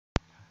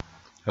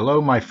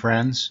Hello my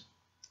friends.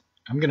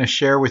 I'm going to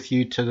share with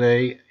you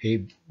today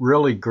a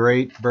really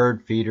great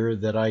bird feeder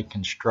that I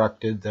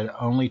constructed that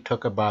only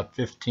took about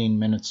 15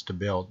 minutes to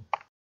build.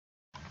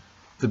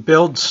 The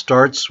build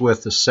starts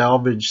with a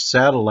salvaged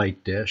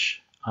satellite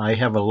dish. I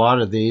have a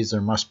lot of these.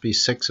 There must be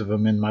 6 of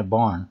them in my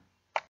barn.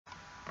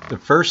 The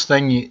first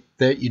thing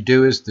that you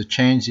do is to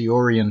change the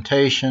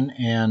orientation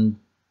and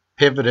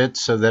pivot it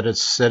so that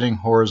it's sitting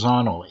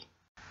horizontally.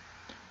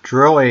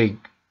 Drill a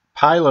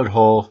pilot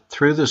hole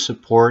through the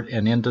support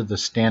and into the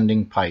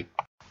standing pipe.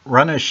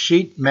 Run a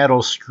sheet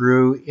metal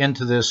screw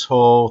into this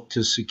hole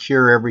to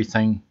secure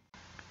everything.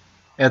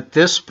 At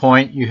this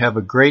point you have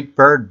a great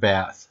bird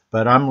bath,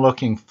 but I'm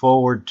looking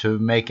forward to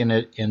making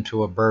it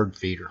into a bird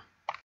feeder.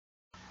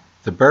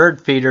 The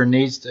bird feeder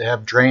needs to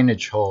have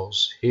drainage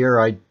holes.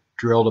 Here I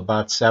drilled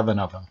about 7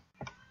 of them.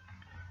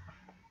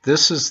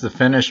 This is the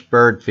finished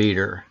bird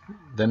feeder.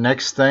 The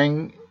next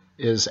thing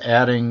is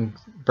adding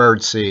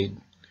birdseed.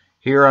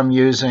 Here I'm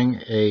using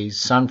a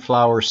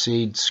sunflower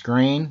seed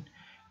screen,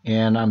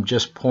 and I'm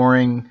just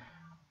pouring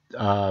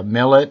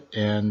millet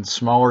and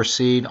smaller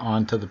seed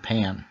onto the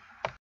pan.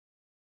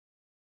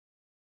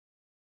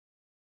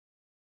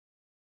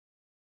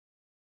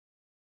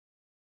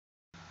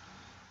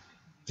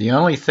 The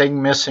only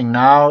thing missing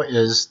now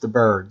is the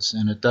birds,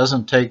 and it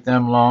doesn't take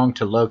them long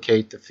to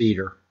locate the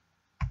feeder.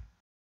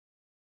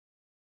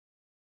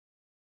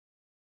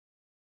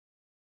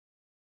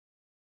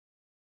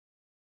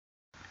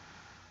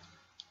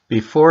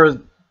 Before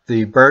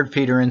the bird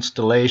feeder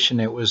installation,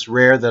 it was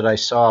rare that I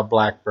saw a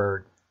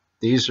blackbird.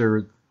 These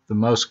are the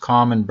most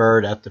common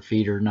bird at the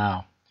feeder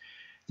now.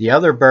 The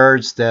other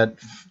birds that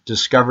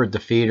discovered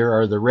the feeder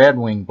are the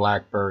red-winged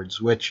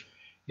blackbirds, which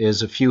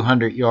is a few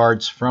hundred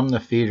yards from the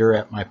feeder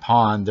at my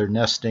pond. They're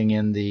nesting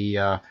in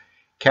the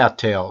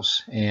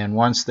cattails, and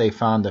once they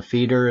found the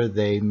feeder,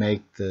 they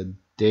make the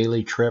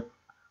daily trip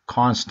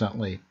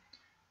constantly.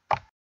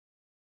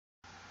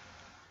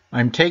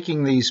 I'm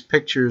taking these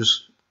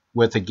pictures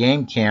with a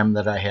game cam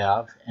that I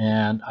have,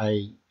 and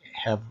I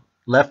have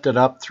left it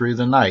up through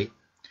the night.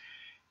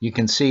 You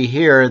can see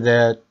here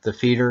that the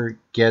feeder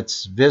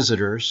gets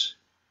visitors,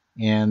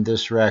 and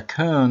this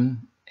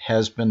raccoon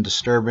has been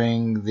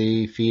disturbing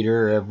the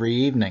feeder every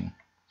evening.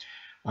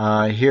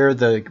 Here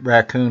the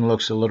raccoon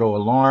looks a little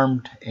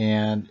alarmed,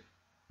 and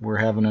we're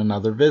having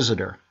another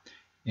visitor.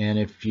 And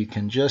if you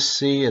can just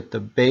see at the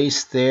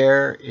base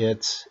there,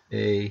 it's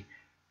a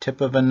tip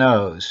of a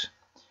nose.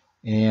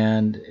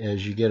 And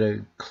as you get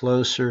a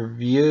closer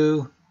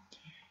view,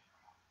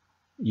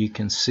 you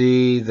can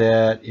see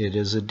that it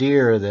is a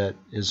deer that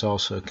is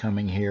also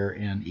coming here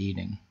and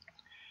eating.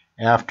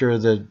 After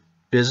the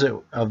visit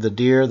of the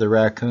deer, the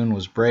raccoon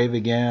was brave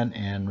again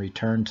and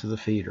returned to the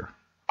feeder.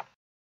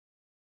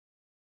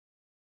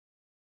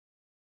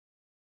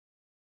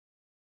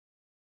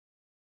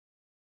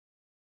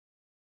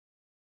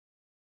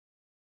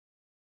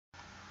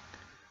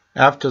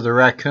 After the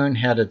raccoon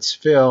had its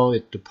fill,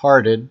 it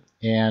departed,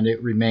 and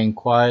it remained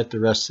quiet the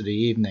rest of the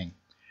evening.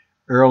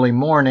 Early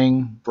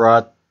morning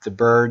brought the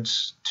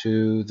birds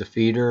to the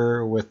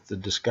feeder with the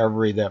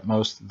discovery that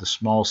most of the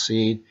small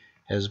seed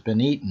has been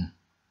eaten.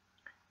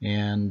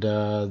 And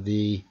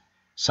the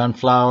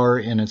sunflower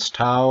in its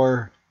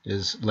tower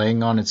is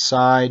laying on its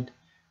side,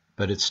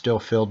 but it's still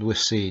filled with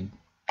seed.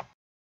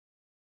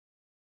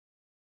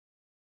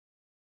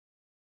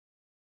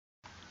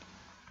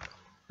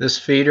 This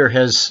feeder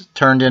has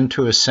turned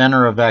into a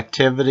center of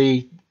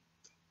activity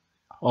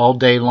all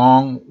day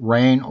long,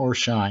 rain or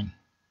shine.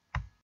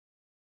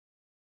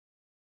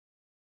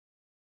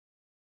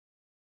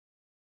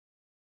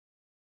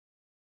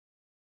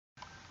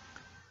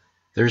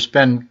 There's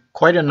been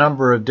quite a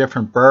number of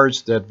different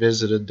birds that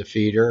visited the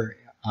feeder,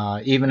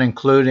 even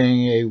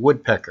including a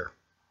woodpecker.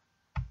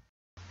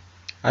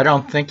 I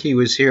don't think he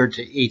was here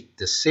to eat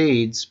the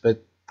seeds,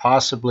 but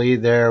possibly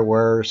there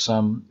were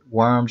some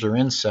worms or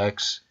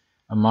insects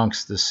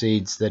amongst the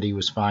seeds that he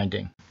was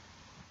finding.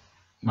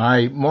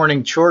 My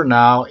morning chore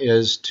now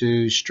is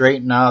to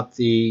straighten out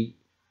the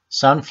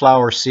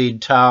sunflower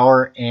seed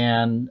tower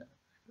and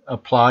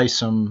apply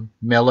some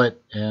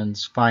millet and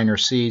finer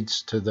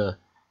seeds to the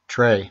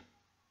tray.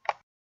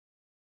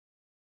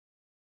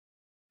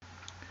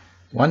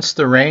 Once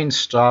the rain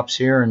stops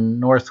here in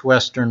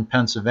northwestern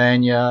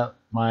Pennsylvania,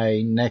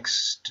 my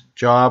next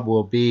job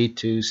will be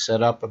to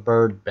set up a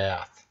bird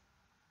bath.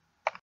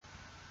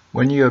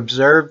 When you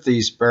observe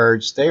these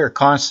birds, they are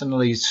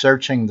constantly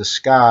searching the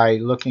sky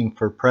looking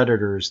for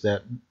predators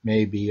that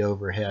may be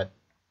overhead.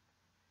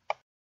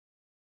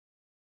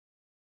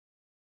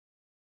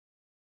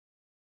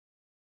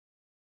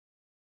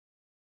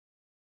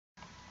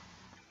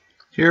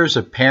 Here's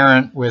a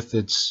parent with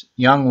its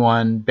young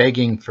one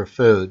begging for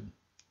food,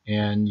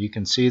 and you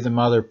can see the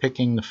mother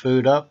picking the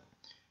food up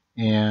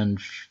and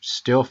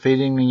still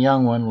feeding the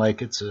young one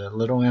like it's a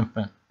little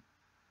infant,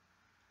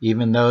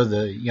 even though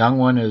the young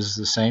one is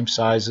the same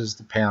size as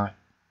the parent.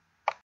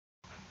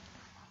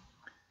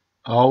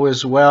 All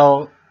is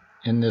well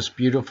in this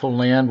beautiful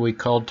land we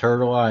call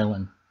Turtle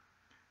Island.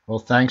 Well,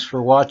 thanks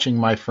for watching,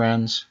 my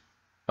friends.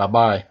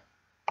 Bye-bye.